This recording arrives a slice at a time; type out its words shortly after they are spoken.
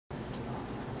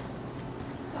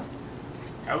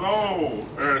Hello,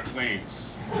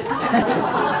 Earthlings.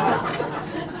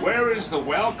 Where is the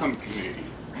welcome committee?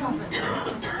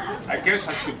 I guess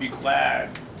I should be glad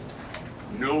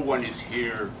no one is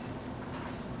here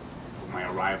for my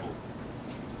arrival.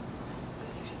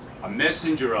 A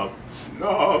messenger of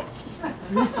love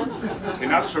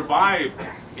cannot survive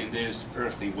in this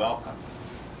earthly welcome.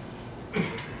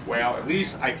 Well, at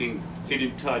least I can get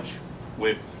in touch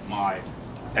with my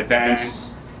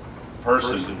advanced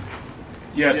person.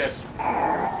 Yes.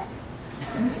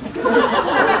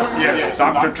 Yes,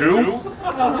 Dr. Drew?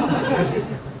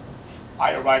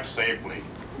 I arrived safely.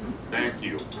 Thank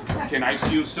you. Can I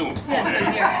see you soon? Yes,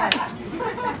 I'm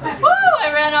here. Woo!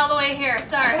 I ran all the way here.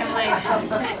 Sorry, I'm late.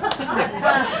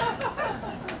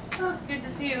 Good to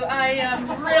see you. I am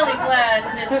really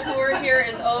glad this tour here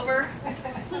is over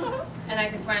and I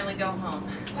can finally go home.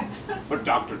 But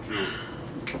Dr. Drew,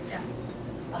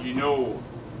 you know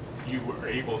you were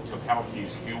able to help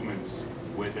these humans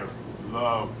with their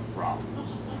love problems.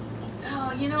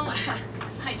 Oh, you know,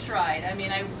 I tried. I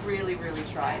mean, I really, really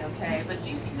tried, okay? But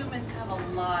these humans have a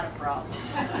lot of problems.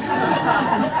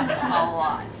 A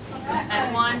lot.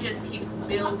 And one just keeps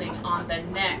building on the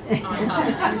next, on top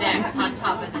of the next, on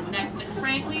top of the next. And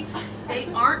frankly, they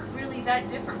aren't really that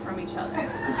different from each other.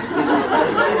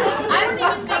 I don't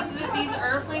even think that these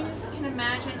Earthlings can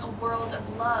imagine a world of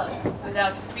love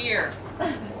without fear.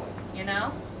 You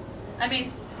know? I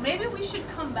mean, maybe we should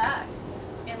come back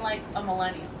in like a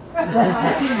millennium.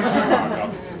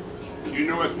 You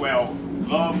know as well,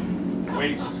 love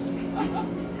waits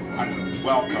on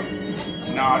welcome,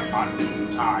 not on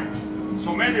time.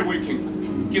 So maybe we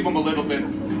can give them a little bit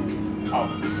of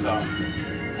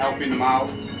helping them out.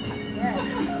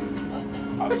 Yeah.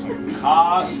 Of some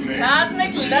cosmic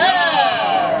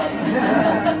love!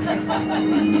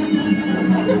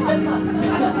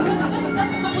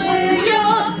 We're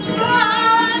your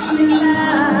cosmic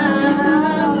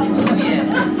love. Oh yeah.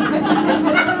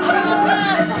 The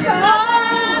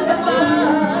stars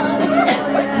above.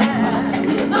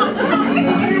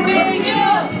 We're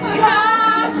your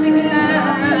cosmic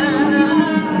love.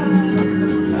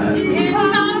 In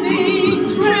coming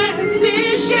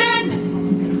transition.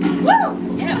 Woo!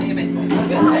 Yeah, baby.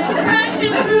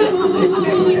 Crashing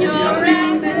through your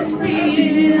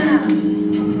atmosphere.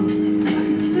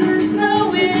 There's no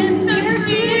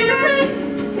interference.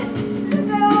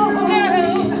 No.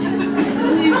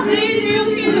 We read you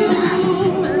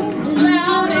humans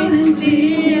loud and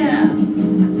clear.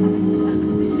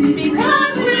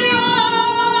 Because we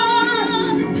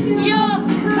are your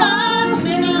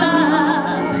cosmic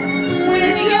love.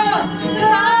 We're your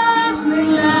cosmic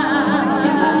love.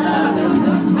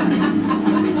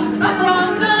 From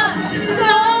the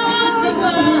stars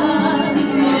above,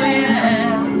 oh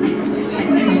yes,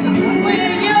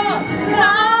 we're your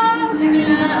cosmic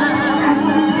love.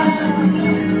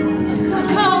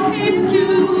 Talking to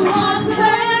our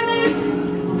planet,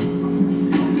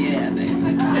 yeah, baby.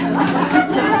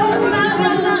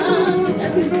 Another love,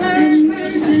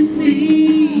 Earth can see.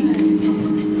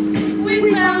 We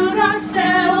found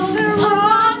ourselves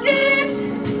on this,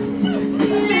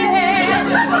 yeah.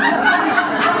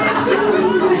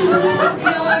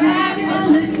 Your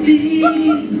atmosphere.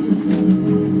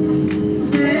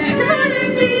 There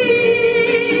couldn't be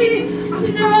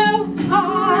no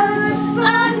hearts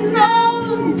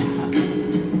unknown.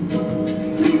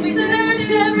 We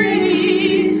searched every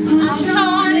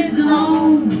uncharted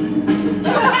zone.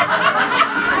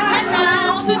 And now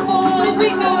before we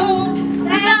go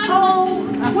back home,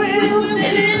 we'll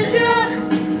censure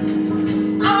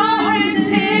our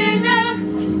antennas.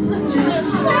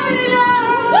 Just turn it up.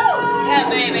 Woo! Yeah,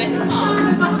 baby.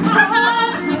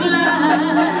 Cosmic love.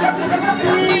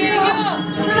 We're your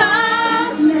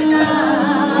cosmic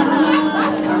love.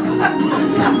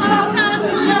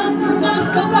 Cosmic love from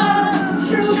up above.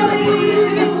 Showing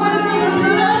you world of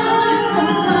love.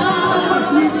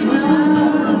 Cosmic love.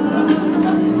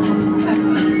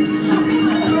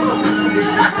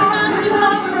 Cosmic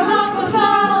love from up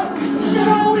above.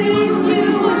 Showing you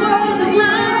a world of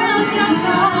love.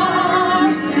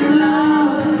 Cosmic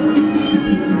love.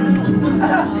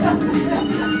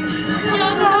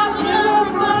 Your cosmic love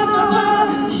from up above.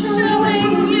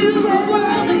 Showing you a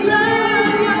world of love.